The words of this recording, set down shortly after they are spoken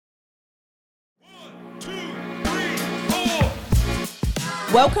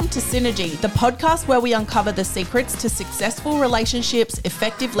Welcome to Synergy, the podcast where we uncover the secrets to successful relationships,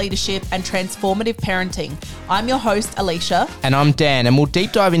 effective leadership, and transformative parenting. I'm your host, Alicia. And I'm Dan, and we'll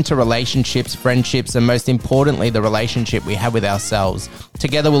deep dive into relationships, friendships, and most importantly, the relationship we have with ourselves.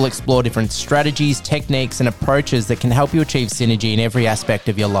 Together, we'll explore different strategies, techniques, and approaches that can help you achieve synergy in every aspect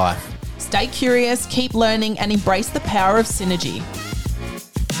of your life. Stay curious, keep learning, and embrace the power of synergy.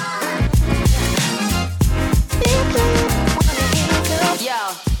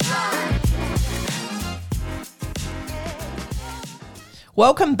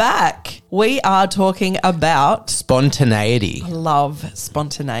 Welcome back. We are talking about Spontaneity. I love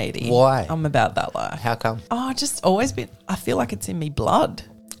spontaneity. Why? I'm about that life. How come? Oh, just always been, I feel like it's in me blood.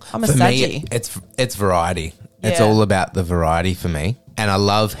 I'm a For Saggy. me, it's variety. It's Yeah. all about the variety for me. And I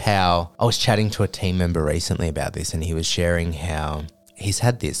love how I was chatting to a team member recently about this, and he was sharing how he's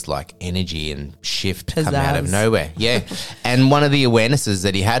had this like energy and shift come out of Pizzazz. nowhere. Yeah. And one of the awarenesses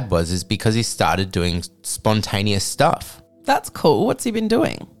that he had is because he started doing spontaneous stuff. That's cool. What's he been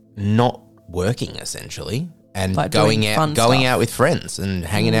doing? Not working essentially, and Like going doing fun going stuff. out with friends and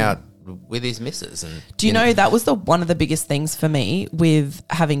hanging out with his missus. And Do you know that was one of the biggest things for me with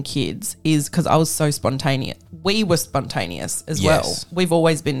having kids is because I was so spontaneous. We were spontaneous as well. Yes. We've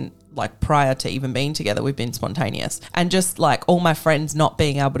always been like prior to even being together, we've been spontaneous. And just like all my friends not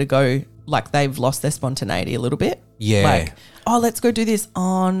being able to go, like they've lost their spontaneity a little bit. Yeah. Like, oh, let's go do this.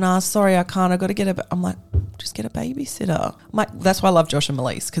 Oh, no, sorry, I can't. I got to get I'm like, just get a babysitter. I'm like, that's why I love Josh and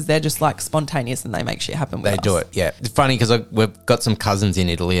Melise because they're just like spontaneous and they make shit happen with They us. do it, yeah. It's funny because we've got some cousins in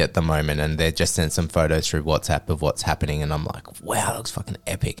Italy at the moment, and they just sent some photos through WhatsApp of what's happening, and I'm like, wow, that looks fucking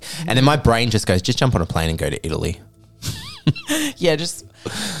epic. And then my brain just goes, just jump on a plane and go to Italy. Yeah, just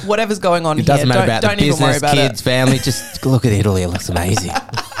whatever's going on It doesn't here. matter about Don't the even worry business, about kids, family. Just look at Italy. It looks amazing.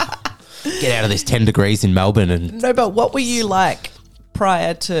 Get out of this 10 degrees in Melbourne. And No, but what were you like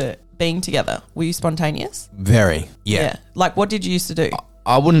prior to being together? Were you spontaneous? very, yeah. Like, what did you used to do?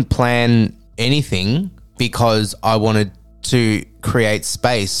 I wouldn't plan anything because I wanted to create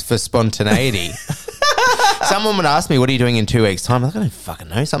space for spontaneity. Someone would ask me, what are you doing in 2 weeks' time? I'm like, I don't fucking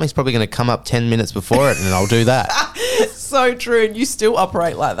know. Something's probably going to come up 10 minutes before it and I'll do that. So true. And you still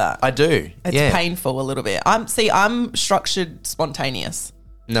operate like that. I do. It's painful a little bit. I'm structured spontaneous.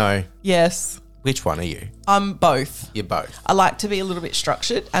 No. Yes. Which one are you? I'm both. You're both. I like to be a little bit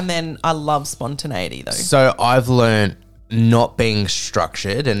structured and then I love spontaneity though. So I've learned not being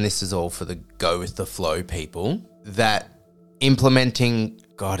structured, and this is all for the go with the flow people, that implementing,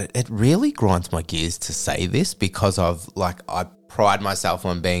 God, it really grinds my gears to say this because I pride myself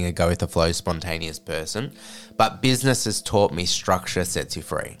on being a go with the flow spontaneous person, but business has taught me structure sets you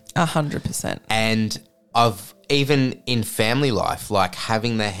free. 100%. And I've even in family life, like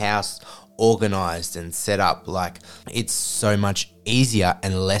having the house organized and set up, like it's so much easier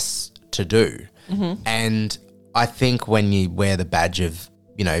and less to do. Mm-hmm. And I think when you wear the badge of,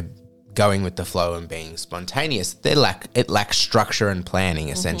 going with the flow and being spontaneous, it lacks structure and planning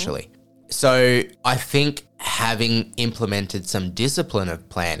essentially. Mm-hmm. So I think having implemented some discipline of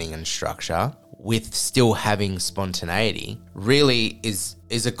planning and structure with still having spontaneity really is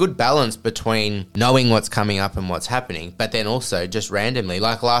a good balance between knowing what's coming up and what's happening, but then also just randomly,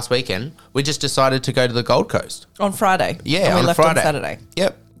 like last weekend, we just decided to go to the Gold Coast. On Friday. Yeah, and we on left Friday. on Saturday.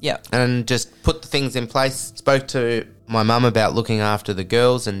 Yep. Yep. And just put the things in place. Spoke to my mum about looking after the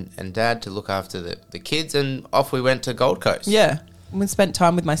girls and dad to look after the kids, and off we went to Gold Coast. Yeah. We spent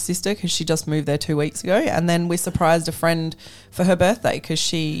time with my sister because she just moved there 2 weeks ago. And then we surprised a friend for her birthday because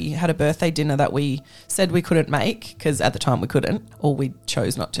she had a birthday dinner that we said we couldn't make because at the time we couldn't, or we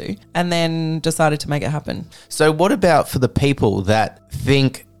chose not to, and then decided to make it happen. So what about for the people that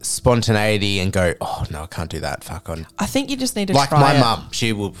think spontaneity and go, oh, no, I can't do that. Fuck on. I think you just need to Like try my it. mum,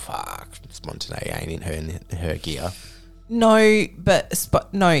 she will, fuck, spontaneity ain't in her gear. No, but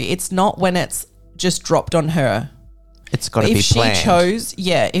no, it's not when it's just dropped on her. It's got to be If she planned. chose,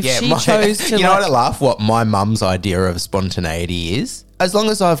 if she chose to, You know what I laugh? What my mum's idea of spontaneity is? As long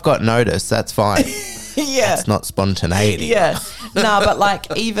as I've got notice, that's fine. yeah, It's not spontaneity. yeah, but like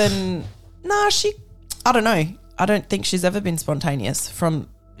I don't know. I don't think she's ever been spontaneous from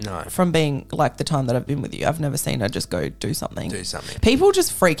being like the time that I've been with you. I've never seen her just go do something. People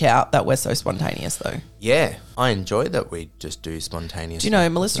just freak out that we're so spontaneous though. Yeah, I enjoy that we just do spontaneous. Do you know,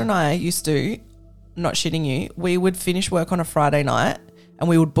 Melissa and I used to, not shitting you, we would finish work on a Friday night and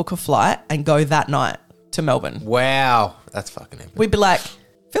we would book a flight and go that night to Melbourne. Wow, that's fucking epic. We'd be like,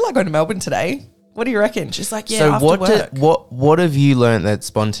 feel like going to Melbourne today. What do you reckon? She's like, yeah, so after work. what have you learned that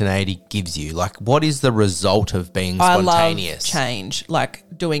spontaneity gives you? Like, what is the result of being spontaneous? I love change, like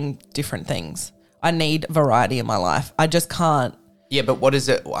doing different things. I need variety in my life. I just can't Yeah, but what is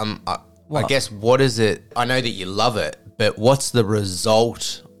it? I guess what is it? I know that you love it, but what's the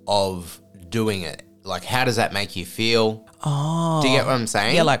result of doing it? Like, how does that make you feel? Oh. Do you get what I'm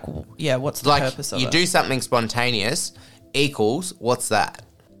saying? Yeah, what's the purpose of it? You do something spontaneous equals, what's that?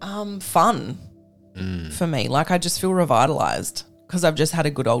 Fun for me. Like, I just feel revitalized because I've just had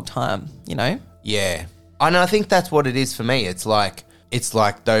a good old time, you know? Yeah. I think that's what it is for me. It's like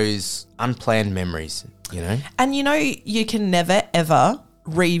those unplanned memories, you know? And, you know, you can never, ever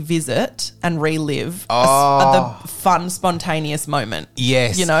revisit and relive the fun, spontaneous moment.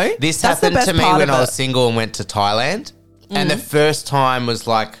 Yes. You know? This happened to me when I was single and went to Thailand. And the first time was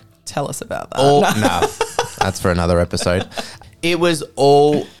like... Tell us about that. No, that's for another episode. It was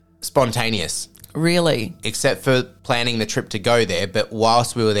all spontaneous. Really? Except for planning the trip to go there. But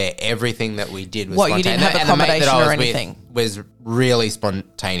whilst we were there, everything that we did was What, spontaneous. you didn't have accommodation or anything? Was really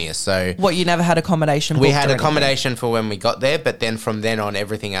spontaneous. So what, you never had accommodation booked? We had accommodation for when we got there, but then from then on,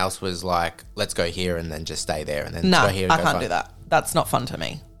 everything else was like, let's go here and then just stay there. And then No, go here and I go can't fun. do that. That's not fun to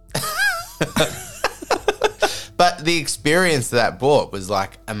me. But the experience that brought was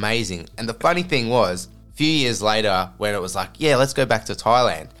like amazing. And the funny thing was, a few years later, when it was like, yeah, let's go back to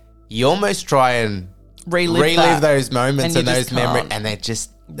Thailand, you almost try and relive those moments and those memories, and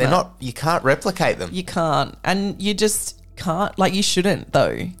they're not, you can't replicate them. You can't. And you just can't, like, you shouldn't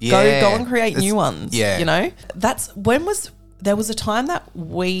though. Yeah. Go and create new ones. Yeah. You know? There was a time that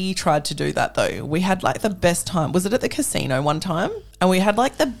we tried to do that though. We had like the best time. Was it at the casino one time? And we had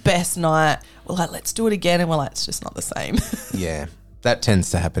like the best night. We're like, let's do it again. And we're like, it's just not the same. Yeah. That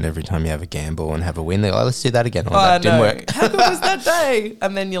tends to happen every time you have a gamble and have a win. They're like, let's do that again. Oh, that didn't work. How good was that day?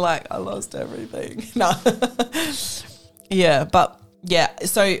 And then you're like, I lost everything. No. Yeah. But yeah.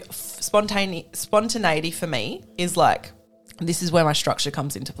 So spontaneity for me is like, this is where my structure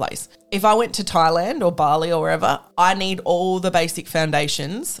comes into place. If I went to Thailand or Bali or wherever, I need all the basic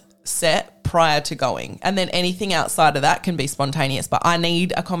foundations set prior to going. And then anything outside of that can be spontaneous. But I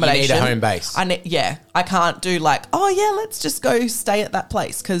need accommodation. You need a home base. I can't do like, oh yeah, let's just go stay at that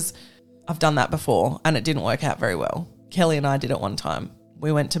place, because I've done that before and it didn't work out very well. Kelly and I did it one time.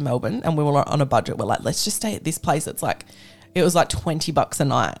 We went to Melbourne and we were on a budget. We're like, let's just stay at this place. It was like $20 a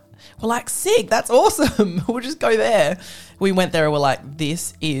night. We're like, sick, that's awesome. We'll just go there. We went there and we're like,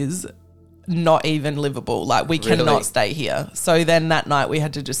 this is not even livable. Like, we cannot stay here. So then that night we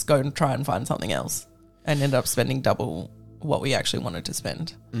had to just go and try and find something else and ended up spending double what we actually wanted to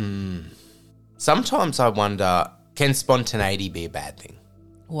spend. Sometimes I wonder, can spontaneity be a bad thing?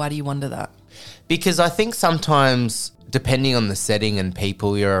 Why do you wonder that? Because I think sometimes, depending on the setting and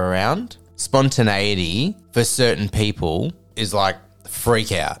people you're around, spontaneity for certain people is like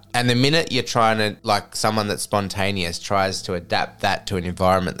freak out. And the minute you're trying to, like, someone that's spontaneous tries to adapt that to an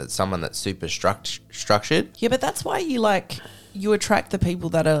environment that's someone that's super structured. Yeah, but that's why you attract the people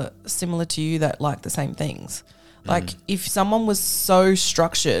that are similar to you, that like the same things. Like, if someone was so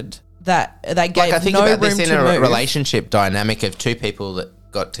structured that they gave like, I think no about room this to in a move. relationship dynamic of two people that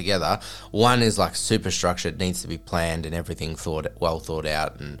got together. One is like super structured, needs to be planned and everything well thought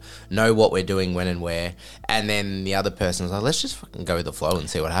out and know what we're doing when and where. And then the other person's like, let's just fucking go with the flow and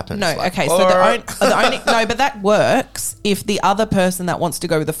see what happens. No, like, okay. So the only no, but that works if the other person that wants to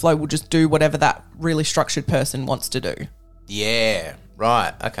go with the flow will just do whatever that really structured person wants to do. Yeah,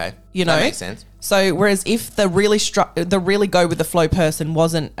 right. Okay, you know, that makes sense. So whereas if the really go with the flow person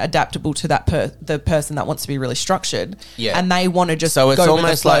wasn't adaptable to that the person that wants to be really structured, and they want to just so it's go almost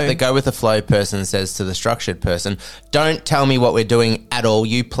with the flow. like the go with the flow person says to the structured person, "Don't tell me what we're doing at all.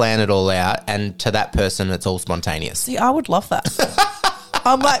 You plan it all out." And to that person, it's all spontaneous. See, I would love that.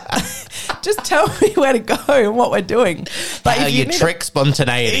 I'm like, just tell me where to go and what we're doing. But how you trick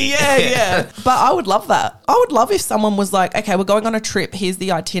spontaneity. Yeah. But I would love that. I would love if someone was like, okay, we're going on a trip. Here's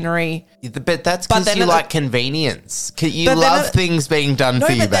the itinerary. But that's because you like convenience. You love things being done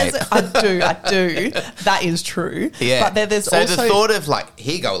for you, babe. I do. That is true. Yeah. But there's so also... the thought of like,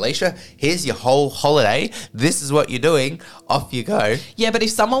 here you go, Alicia. Here's your whole holiday. This is what you're doing. Off you go. Yeah, but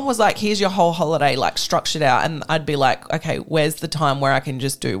if someone was like, here's your whole holiday, like structured out, and I'd be like, okay, where's the time where I can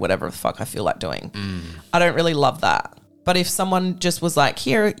just do whatever the fuck I feel like doing? I don't really love that. But if someone just was like,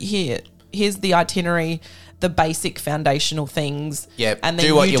 here's the itinerary, the basic foundational things, and then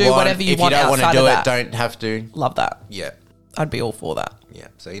do whatever you want outside of that. If you don't want to do it, don't have to. Love that. Yeah. I'd be all for that. Yeah.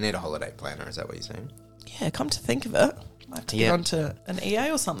 So you need a holiday planner, is that what you're saying? Yeah, come to think of it. I have to get onto an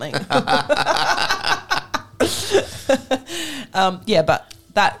EA or something. Yeah, but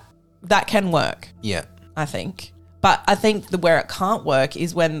that can work. Yeah. I think. But I think where it can't work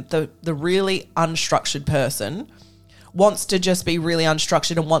is when the really unstructured person wants to just be really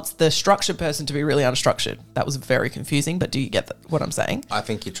unstructured and wants the structured person to be really unstructured. That was very confusing, but do you get what I'm saying? I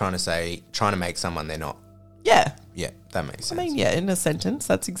think you're trying to make someone they're not. Yeah. Yeah, that makes sense. I mean, yeah, in a sentence,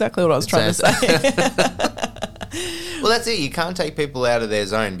 that's exactly what I was trying to say. Well, that's it. You can't take people out of their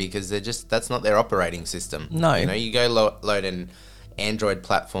zone because that's not their operating system. No. You know, you go load an Android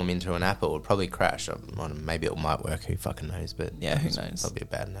platform into an app, it would probably crash. Maybe it might work. Who fucking knows? But yeah, who knows? Probably a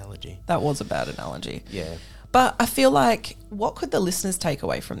bad analogy. That was a bad analogy. Yeah. But I feel like, what could the listeners take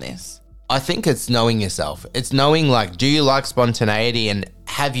away from this? I think it's knowing yourself. It's knowing, like, do you like spontaneity and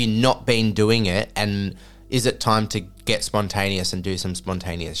have you not been doing it? And is it time to get spontaneous and do some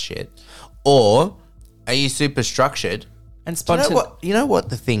spontaneous shit? Or are you super structured? And spontaneous. You know what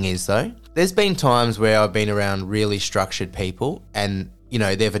the thing is, though? There's been times where I've been around really structured people and, you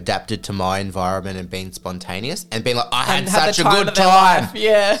know, they've adapted to my environment and been spontaneous and been like, I had such a good time.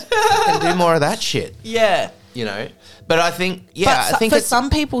 Yeah. I can do more of that shit. Yeah. You know? But I think, yeah, I think for some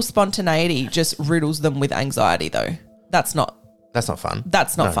people, spontaneity just riddles them with anxiety, though. That's not fun.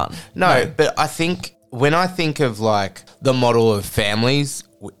 That's not fun. No, but I think when I think of like the model of families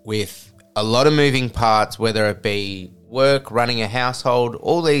with a lot of moving parts, whether it be work, running a household,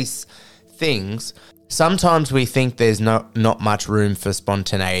 all these things, sometimes we think there's not much room for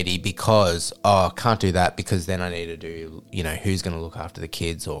spontaneity because, I can't do that because then I need to do, you know, who's going to look after the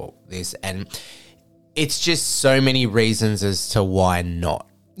kids or this. And it's just so many reasons as to why not.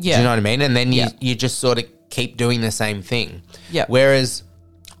 Yeah. Do you know what I mean? And then you just sort of keep doing the same thing. Yeah. Whereas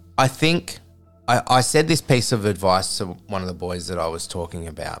I think I said this piece of advice to one of the boys that I was talking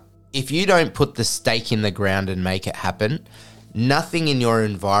about. If you don't put the stake in the ground and make it happen, nothing in your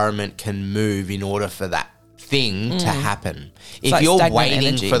environment can move in order for that thing to happen. If like you're waiting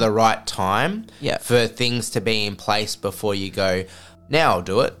energy. for the right time Yeah. for things to be in place before you go, now I'll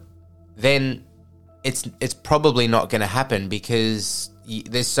do it, then it's probably not going to happen because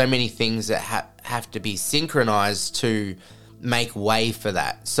there's so many things that have to be synchronized to make way for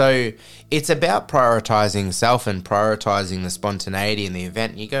that. So it's about prioritizing self and prioritizing the spontaneity in the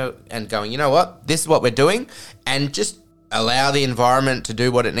event. You go and going, you know what, this is what we're doing, and just allow the environment to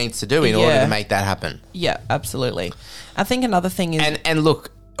do what it needs to do in order to make that happen. Yeah, absolutely. I think another thing is, and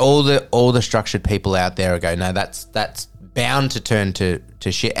look, all the structured people out there go, no, that's bound to turn to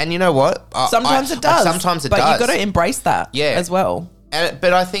shit. And you know what? Sometimes it does. Sometimes it does. But you've got to embrace that as well.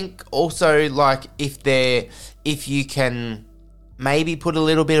 But I think also, like, if you can maybe put a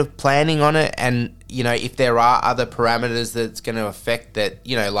little bit of planning on it, and, you know, if there are other parameters that's going to affect that,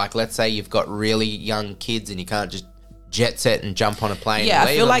 you know, like, let's say you've got really young kids and you can't just jet set and jump on a plane. Yeah, and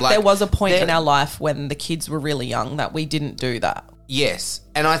I feel like there was a point in our life when the kids were really young that we didn't do that. Yes.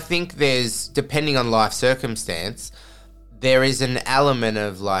 And I think there's, depending on life circumstance, there is an element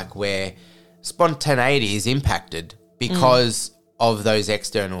of, like, where spontaneity is impacted because of those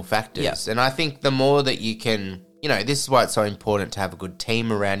external factors. Yeah. And I think the more that you can, you know, this is why it's so important to have a good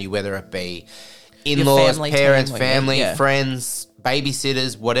team around you, whether it be in-laws, parents, family, friends,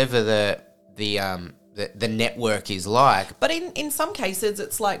 babysitters, whatever the network is like. But in some cases,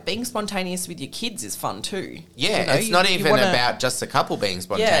 it's like being spontaneous with your kids is fun too. Yeah, you know, it's not even about just a couple being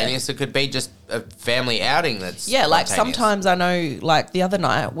spontaneous. It could be just a family outing that's like sometimes I know, like the other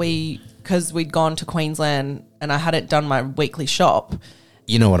night, because we'd gone to Queensland and I hadn't done my weekly shop.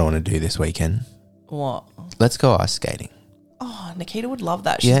 You know what I want to do this weekend? What? Let's go ice skating. Oh, Nikita would love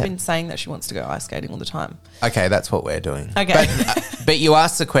that. She's been saying that she wants to go ice skating all the time. Okay, that's what we're doing. Okay. But you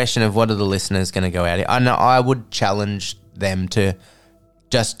asked the question of what are the listeners going to go out here. I know I would challenge them to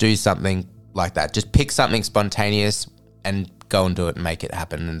just do something like that. Just pick something spontaneous and go and do it and make it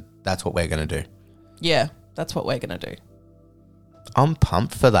happen. And that's what we're going to do. Yeah, that's what we're going to do. I'm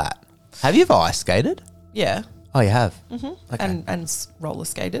pumped for that. Have you ever ice skated? Yeah. Oh, you have? Mm-hmm. Okay. And roller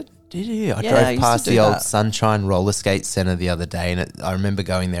skated. Did you? I drove past the old Sunshine Roller Skate Centre the other day, and I remember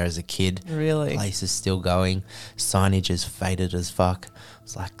going there as a kid. Really? The place is still going. Signage is faded as fuck.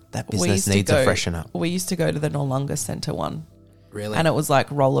 It's like, that business needs a freshen up. We used to go to the Noarlunga Centre one. Really? And it was like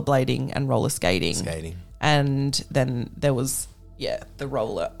rollerblading and roller skating. Skating. And then there was, the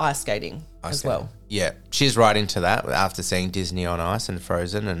roller ice skating as well. Yeah, she's right into that after seeing Disney on Ice and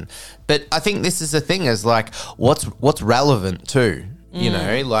Frozen. But I think this is the thing, is like, what's relevant too? You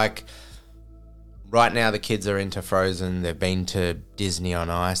know, like right now the kids are into Frozen. They've been to Disney on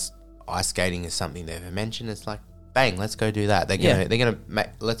Ice. Ice skating is something they've mentioned. It's like, bang, let's go do that.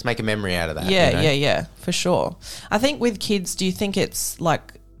 Let's make a memory out of that. Yeah, for sure. I think with kids, do you think it's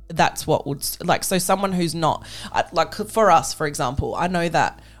like that's what would like? So someone who's not like, for us, for example, I know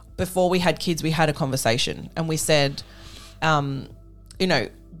that before we had kids, we had a conversation and we said, you know,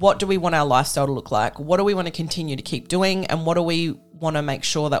 what do we want our lifestyle to look like? What do we want to continue to keep doing? And what do we want to make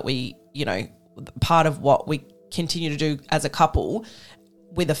sure that we, you know, part of what we continue to do as a couple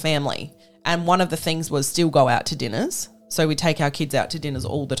with a family. And one of the things was still go out to dinners. So we take our kids out to dinners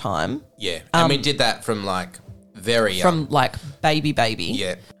all the time. Yeah. And we did that from like very young. From like baby.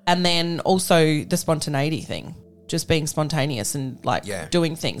 Yeah. And then also the spontaneity thing. Just being spontaneous and like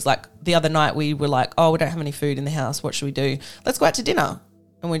doing things. Like the other night we were like, oh, we don't have any food in the house. What should we do? Let's go out to dinner.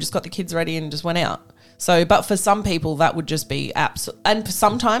 And we just got the kids ready and just went out. So, but for some people that would just be absolute. And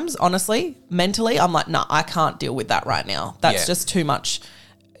sometimes, honestly, mentally, I'm like, no, I can't deal with that right now. That's just too much.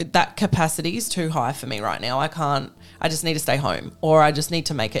 That capacity is too high for me right now. I just need to stay home, or I just need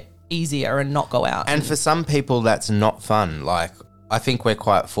to make it easier and not go out. And for some people, that's not fun. Like, I think we're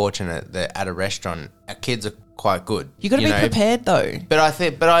quite fortunate that at a restaurant, our kids are quite good. You got to be prepared though. But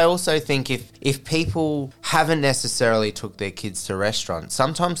I also think if people haven't necessarily took their kids to restaurants,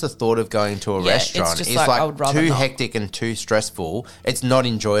 sometimes the thought of going to a restaurant is like too hectic and too stressful. It's not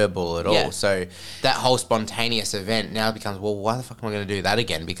enjoyable at all. So that whole spontaneous event now becomes, well, why the fuck am I going to do that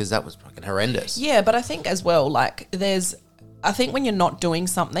again? Because that was fucking horrendous. Yeah, but I think as well, like I think when you're not doing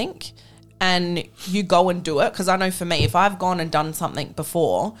something and you go and do it, because I know for me, if I've gone and done something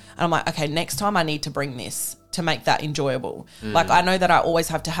before and I'm like, okay, next time I need to bring this to make that enjoyable. Like I know that I always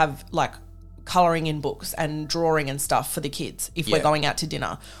have to have like colouring in books and drawing and stuff for the kids if we're going out to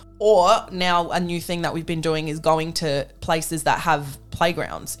dinner. Or now a new thing that we've been doing is going to places that have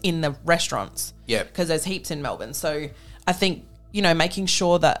playgrounds in the restaurants. Yeah. Because there's heaps in Melbourne. So I think, you know, making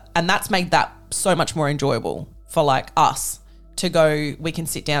sure that, and that's made that so much more enjoyable for like us to go, we can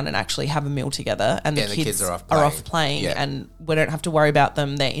sit down and actually have a meal together and the kids are off playing and we don't have to worry about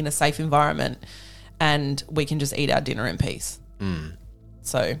them. They're in a safe environment and we can just eat our dinner in peace.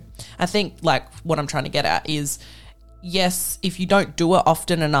 So I think like what I'm trying to get at is, yes, if you don't do it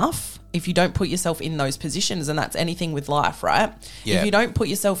often enough, if you don't put yourself in those positions, and that's anything with life, right? Yeah. If you don't put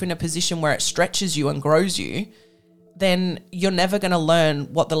yourself in a position where it stretches you and grows you, then you're never going to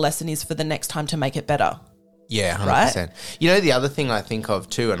learn what the lesson is for the next time to make it better. Yeah, 100%. Right? You know, the other thing I think of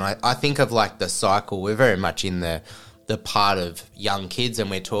too, and I think of like the cycle, we're very much in the part of young kids, and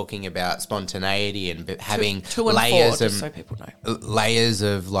we're talking about spontaneity and having two and layers 4, of just so people know. Layers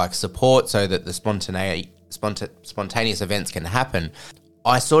of like support so that the spontaneous events can happen.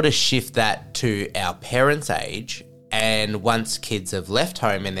 I sort of shift that to our parents' age, and once kids have left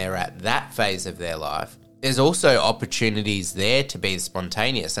home and they're at that phase of their life, there's also opportunities there to be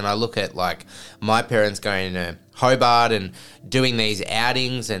spontaneous. And I look at like my parents going to Hobart and doing these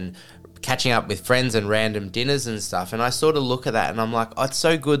outings and catching up with friends and random dinners and stuff. And I sort of look at that and I'm like, oh, it's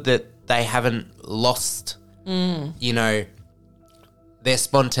so good that they haven't lost, you know, their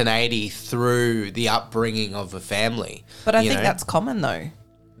spontaneity through the upbringing of a family. But I think that's common though.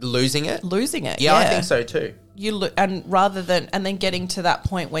 Losing it? Yeah, I think so too. And then getting to that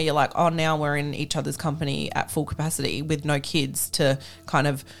point where you're like, oh, now we're in each other's company at full capacity with no kids to kind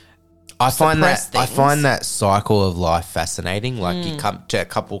of I find that cycle of life fascinating. Like a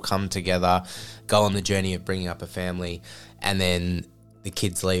couple come together, go on the journey of bringing up a family, and then the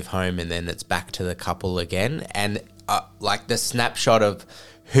kids leave home, and then it's back to the couple again. And like the snapshot of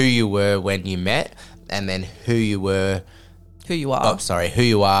who you were when you met, and then who you are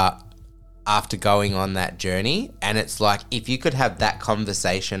after going on that journey. And it's like, if you could have that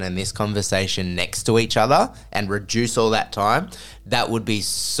conversation and this conversation next to each other and reduce all that time, that would be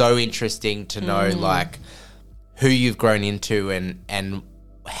so interesting to know like who you've grown into and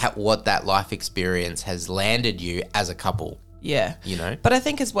what that life experience has landed you as a couple. Yeah. You know? But I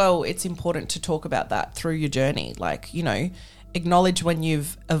think as well, it's important to talk about that through your journey. Like, you know, acknowledge when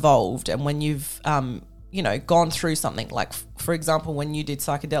you've evolved and when you've, you know, gone through something. Like, for example, when you did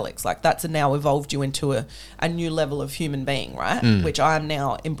psychedelics, like that's now evolved you into a new level of human being, right? Which I am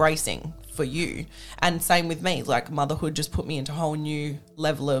now embracing for you. And same with me, like motherhood just put me into a whole new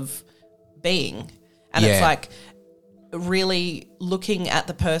level of being. And it's like really looking at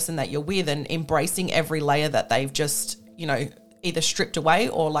the person that you're with and embracing every layer that they've just, you know, either stripped away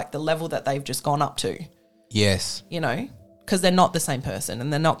or like the level that they've just gone up to. Yes. You know? Because they're not the same person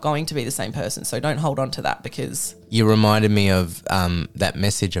and they're not going to be the same person. So don't hold on to that because... You reminded me of that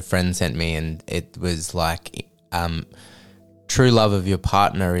message a friend sent me, and it was like, true love of your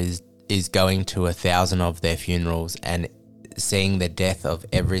partner is going to 1,000 of their funerals and seeing the death of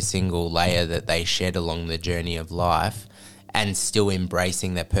every single layer that they shed along the journey of life and still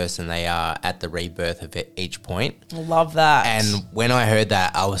embracing the person they are at the rebirth of each point. Love that. And when I heard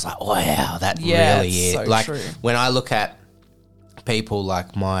that, I was like, wow, that really is. So like true. When I look at people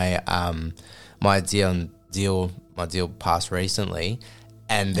like my deal passed recently,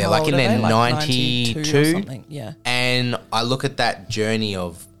 and they're How like old in are their they? Like 92, 92 or something. Yeah. and I look at that journey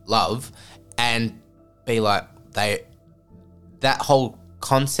of love and be like, that whole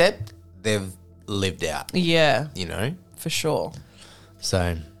concept they've lived out, Yeah, you know? for sure.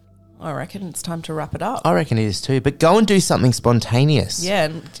 So I reckon it's time to wrap it up. I reckon it is too. But go and do something spontaneous.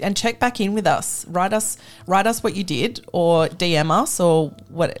 Yeah, and check back in with us. Write us what you did, or DM us, or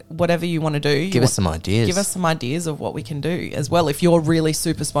whatever you want to do. Give us some ideas. Give us some ideas of what we can do as well. If you're really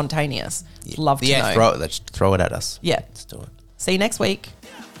super spontaneous, love to know. Yeah, let's throw it at us. Yeah. Let's do it. See you next week.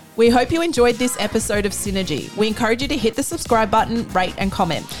 We hope you enjoyed this episode of Synergy. We encourage you to hit the subscribe button, rate and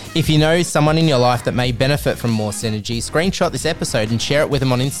comment. If you know someone in your life that may benefit from more synergy, screenshot this episode and share it with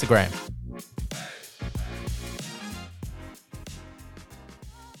them on Instagram.